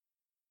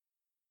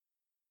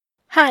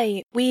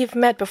Hi, we've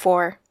met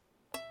before.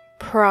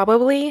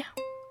 Probably.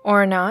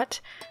 Or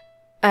not.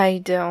 I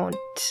don't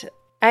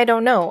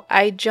know.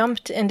 I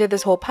jumped into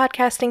this whole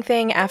podcasting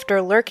thing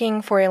after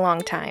lurking for a long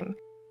time.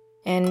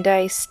 And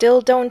I still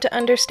don't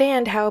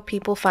understand how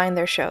people find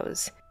their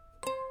shows.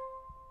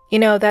 You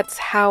know, that's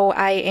how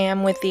I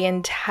am with the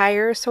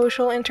entire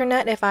social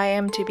internet, if I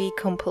am to be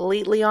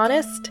completely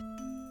honest.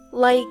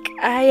 Like,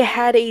 I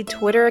had a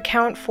Twitter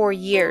account for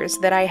years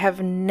that I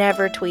have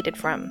never tweeted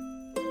from.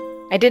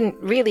 I didn't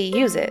really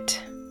use it.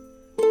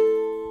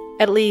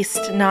 At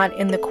least not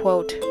in the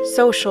quote,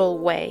 social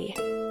way.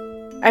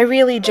 I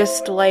really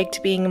just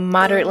liked being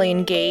moderately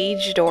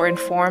engaged or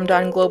informed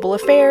on global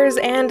affairs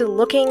and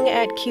looking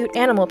at cute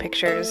animal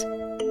pictures.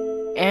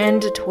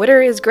 And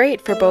Twitter is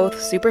great for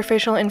both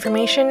superficial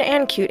information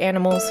and cute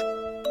animals.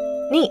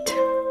 Neat.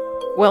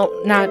 Well,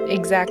 not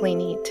exactly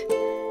neat.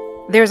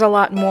 There's a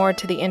lot more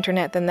to the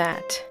internet than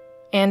that,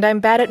 and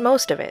I'm bad at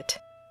most of it.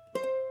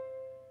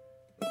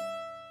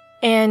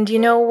 And you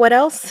know what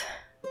else?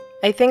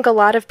 I think a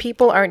lot of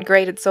people aren't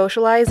great at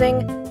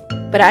socializing,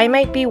 but I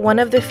might be one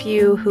of the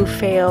few who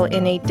fail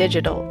in a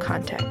digital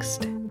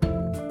context.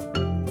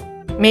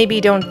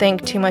 Maybe don't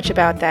think too much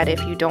about that if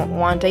you don't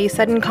want a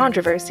sudden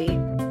controversy,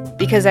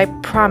 because I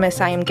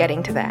promise I am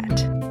getting to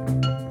that.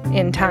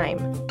 In time.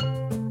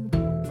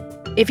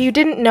 If you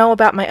didn't know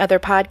about my other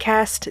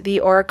podcast, The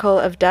Oracle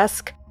of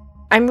Dusk,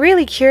 I'm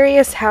really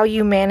curious how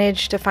you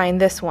managed to find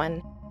this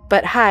one,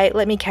 but hi,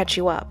 let me catch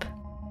you up.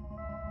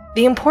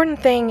 The important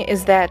thing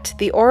is that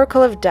The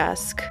Oracle of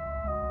Dusk,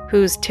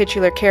 whose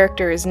titular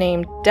character is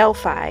named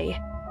Delphi,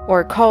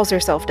 or calls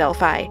herself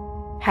Delphi,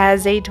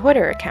 has a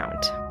Twitter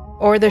account,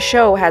 or the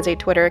show has a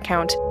Twitter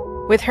account,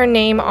 with her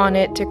name on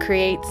it to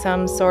create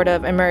some sort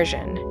of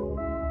immersion.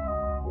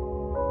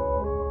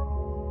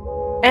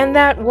 And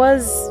that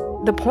was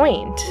the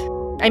point.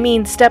 I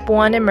mean, step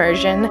 1,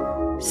 immersion.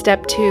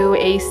 Step 2,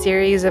 a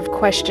series of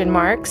question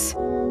marks.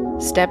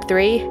 Step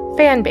 3,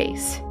 fan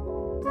base.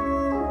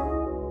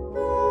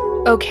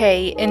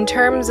 Okay, in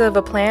terms of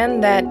a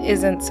plan, that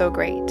isn't so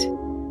great.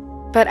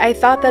 But I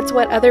thought that's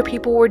what other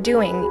people were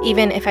doing,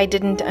 even if I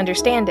didn't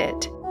understand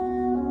it.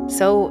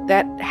 So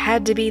that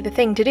had to be the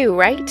thing to do,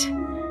 right?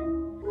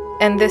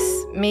 And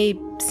this may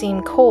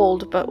seem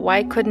cold, but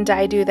why couldn't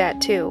I do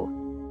that too?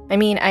 I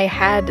mean, I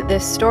had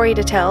this story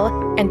to tell,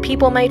 and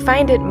people might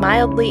find it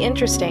mildly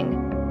interesting,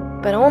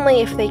 but only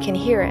if they can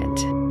hear it.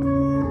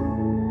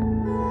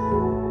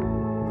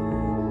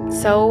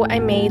 So I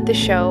made the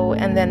show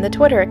and then the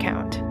Twitter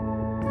account,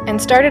 and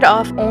started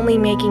off only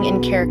making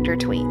in-character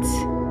tweets.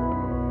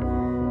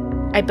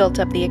 I built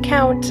up the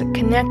account,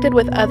 connected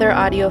with other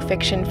audio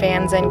fiction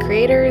fans and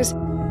creators,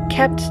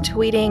 kept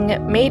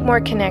tweeting, made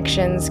more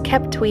connections,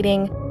 kept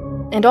tweeting,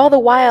 and all the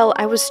while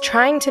I was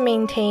trying to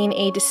maintain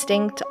a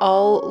distinct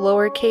all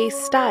lowercase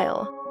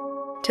style,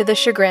 to the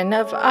chagrin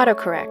of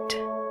autocorrect.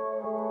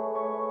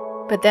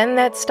 But then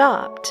that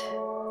stopped.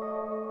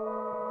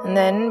 And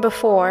then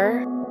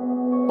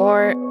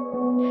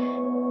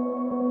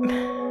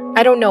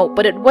I don't know,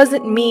 but it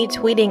wasn't me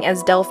tweeting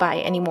as Delphi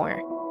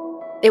anymore.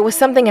 It was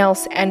something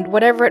else, and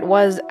whatever it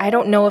was, I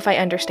don't know if I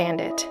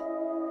understand it.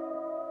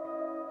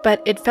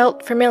 But it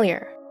felt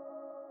familiar.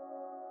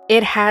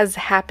 It has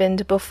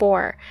happened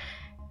before.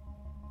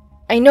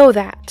 I know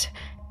that,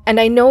 and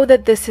I know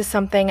that this is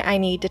something I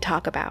need to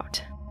talk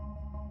about.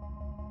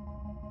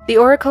 The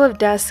Oracle of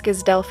Dusk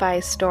is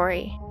Delphi's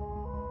story.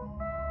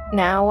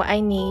 Now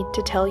I need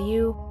to tell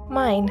you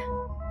mine.